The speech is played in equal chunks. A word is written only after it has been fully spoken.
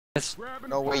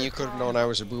No way you could have known I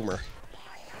was a boomer.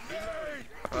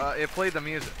 It played the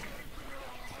music.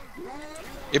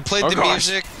 It played the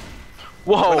music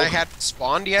Whoa! when I hadn't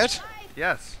spawned yet?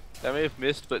 Yes. That may have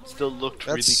missed, but still looked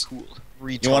That's really cool.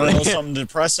 retarded. You want to know something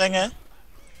depressing?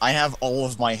 I have all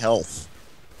of my health.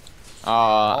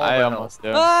 I almost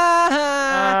do.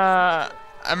 I'm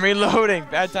reloading.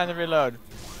 Bad time to reload.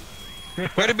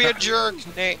 Way to be a jerk,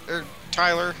 Nate, or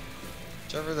Tyler.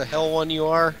 Whichever the hell one you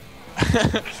are.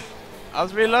 I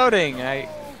was reloading. I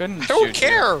couldn't. I don't shoot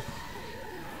care. You.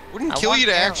 Wouldn't I kill want you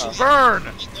to arrow. actually Burn!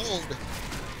 reload.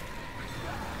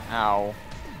 Ow.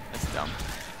 That's dumb.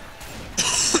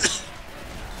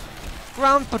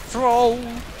 Ground patrol.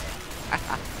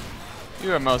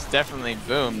 You are most definitely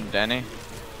boomed, Denny.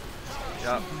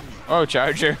 Yep. Oh,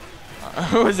 Charger.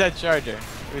 Who is that Charger?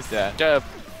 Who's that?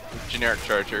 Generic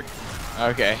charger.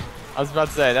 Okay. I was about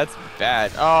to say, that's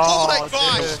bad. Oh my dude.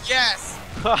 gosh, yes!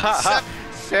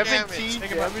 17 damage.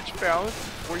 damage bounce?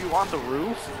 Were you on the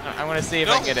roof? I want to see if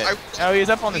I can get it. Oh, he's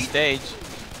up on the stage.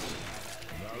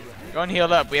 Go and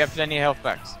heal up. We have plenty of health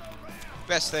packs.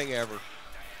 Best thing ever.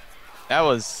 That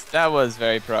was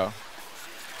very pro.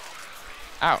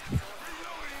 Ow.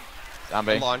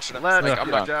 Zombie. Launching it. Let's I'm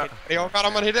get done. down. Hey, oh god,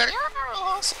 I'm gonna hit it.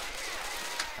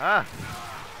 Ah.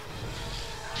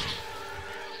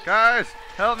 Guys,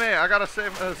 help me! I gotta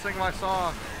sing my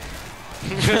song.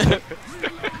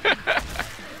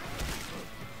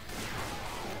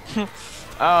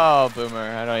 Oh, Boomer.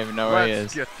 I don't even know where he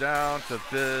Let's is. get down to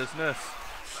business.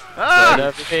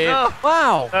 Ah! No.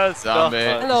 Wow! Zombie.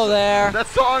 Hello there. That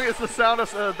song is the sound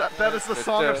of that is the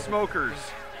song of smokers.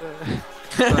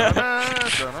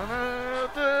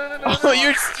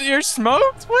 Oh, you're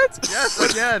smoked? What? Yes,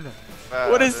 again.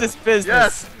 What is this business?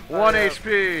 Yes, 1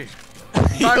 HP.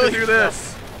 Time to do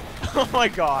this. Oh my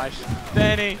gosh.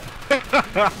 Benny.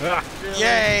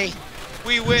 Yay!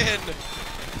 We win!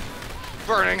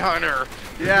 Burning Hunter!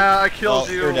 Yeah, I killed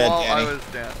Well, you you're dead, while I Danny. was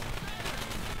dead.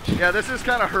 Yeah, this is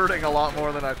kind of hurting a lot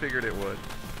more than I figured it would.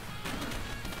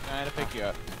 Trying to pick you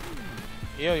up.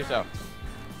 Heal yourself.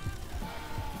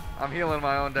 I'm healing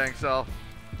my own dang self.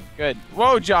 Good.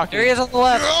 Whoa, jockey. There he is on the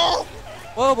left. No!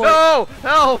 Whoa, boy. No!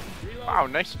 Help! Wow,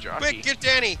 nice jockey. Quick, get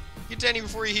Danny! Get Danny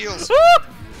before he heals.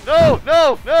 No!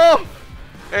 No! No!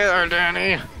 Hey there,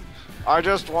 Danny. I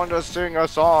just want to sing a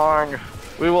song.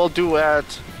 We will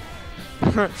duet.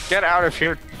 Get out of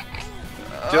here,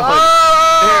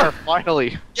 Dylan. There,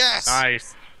 finally. Yes!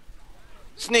 Nice.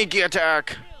 Sneaky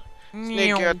attack.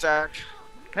 Sneaky attack.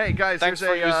 Hey guys, Thanks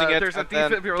there's for using it there's a and then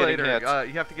getting defibrillator. hit.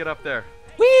 You have to get up there.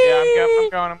 Yeah,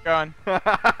 I'm going.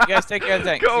 You guys take care of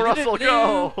things. Go, Russell,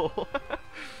 go!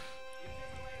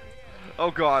 Oh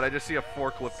god, I just see a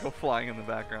forklift go flying in the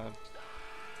background.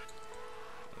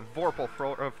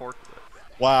 Forklift.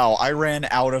 Wow, I ran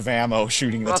out of ammo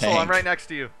shooting the Russell, tank. I'm right next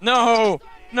to you. No!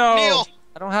 Neal!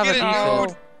 I don't have Get a it, no.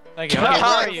 dude. Thank you. Oh Okay, where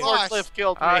my are you? gosh. Forklift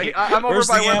killed me. I'm over Where's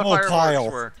by the where the ammo fireworks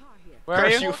pile? were. Where are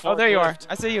Curse you? you, Oh, there you are. forklift.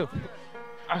 I see you.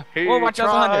 He Whoa, watch out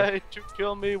behind tried to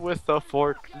kill me with a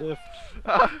forklift.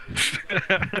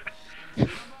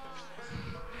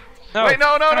 No. Wait,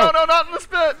 no, not in the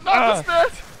spit! Not in the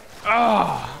spit!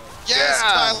 Oh. Yes,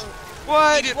 Yeah. Tyler!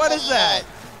 What? Eat it What is all. that?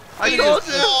 I Eat told it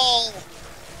you! all.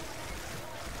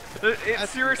 It's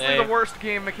seriously Dave. the worst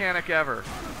game mechanic ever.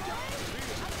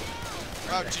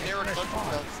 Wow, generic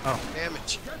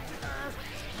damage.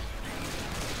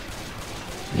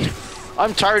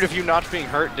 I'm tired of you not being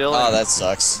hurt, Dylan. Oh, that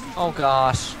sucks. Oh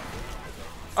gosh.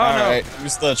 Oh Alright,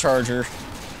 who's the charger? no.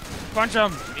 Punch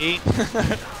him. Eat.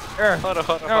 Here. Hold on,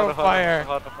 No, fire.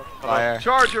 Fire.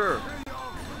 Charger!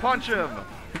 Punch him!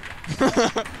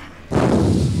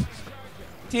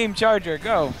 Team Charger,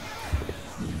 go.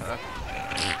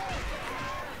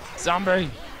 Zombie.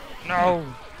 No.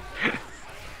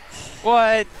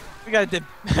 What? We got a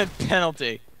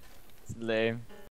penalty. It's lame.